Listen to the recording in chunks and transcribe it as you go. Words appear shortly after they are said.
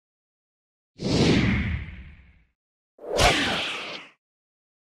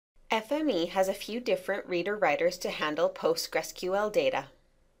FME has a few different reader writers to handle PostgreSQL data.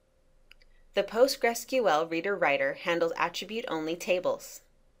 The PostgreSQL Reader Writer handles attribute-only tables.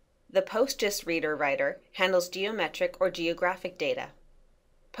 The PostGIS Reader Writer handles geometric or geographic data.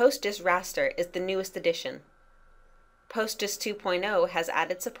 PostGIS Raster is the newest addition. PostGIS 2.0 has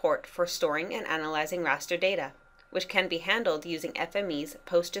added support for storing and analyzing raster data, which can be handled using FME's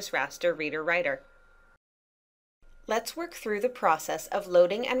PostGIS Raster Reader Writer. Let's work through the process of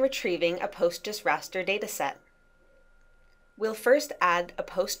loading and retrieving a PostGIS Raster dataset. We'll first add a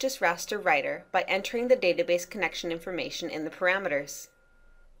PostGIS Raster Writer by entering the database connection information in the parameters.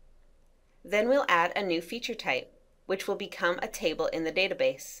 Then we'll add a new feature type, which will become a table in the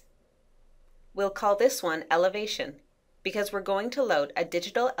database. We'll call this one Elevation, because we're going to load a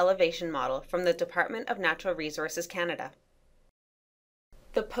digital elevation model from the Department of Natural Resources, Canada.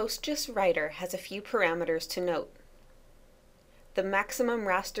 The PostGIS Writer has a few parameters to note. The maximum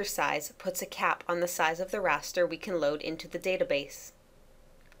raster size puts a cap on the size of the raster we can load into the database.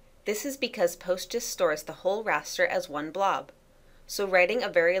 This is because PostGIS stores the whole raster as one blob, so writing a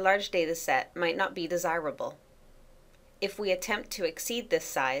very large dataset might not be desirable. If we attempt to exceed this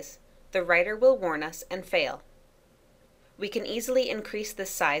size, the writer will warn us and fail. We can easily increase this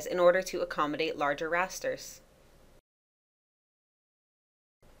size in order to accommodate larger rasters.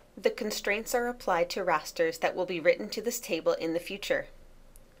 The constraints are applied to rasters that will be written to this table in the future.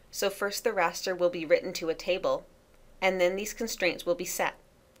 So first the raster will be written to a table, and then these constraints will be set.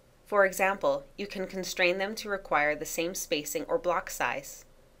 For example, you can constrain them to require the same spacing or block size.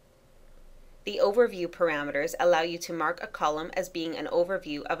 The overview parameters allow you to mark a column as being an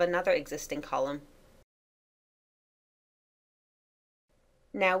overview of another existing column.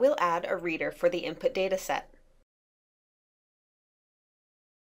 Now we'll add a reader for the input dataset.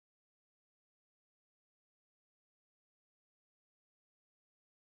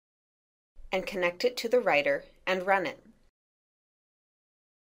 And connect it to the writer and run it.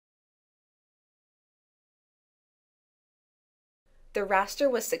 The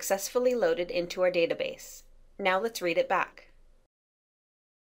raster was successfully loaded into our database. Now let's read it back.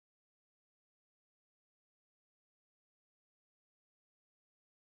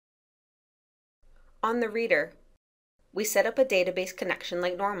 On the reader, we set up a database connection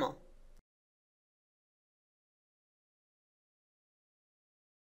like normal.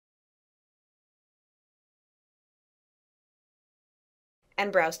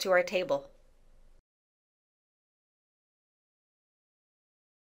 And browse to our table.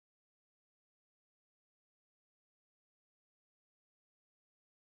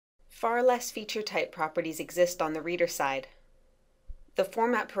 Far less feature type properties exist on the reader side. The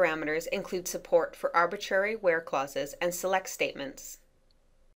format parameters include support for arbitrary where clauses and select statements.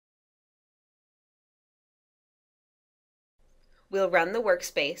 We'll run the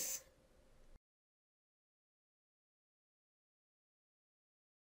workspace,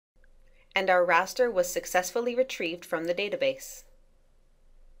 and our raster was successfully retrieved from the database.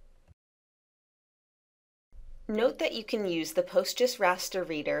 Note that you can use the PostGIS Raster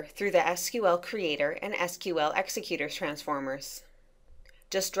Reader through the SQLCreator and SQLExecutor transformers.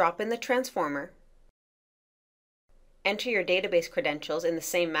 Just drop in the transformer, enter your database credentials in the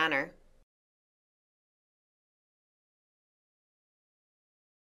same manner,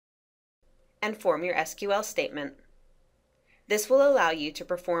 and form your SQL statement. This will allow you to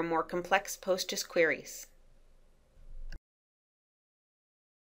perform more complex PostGIS queries.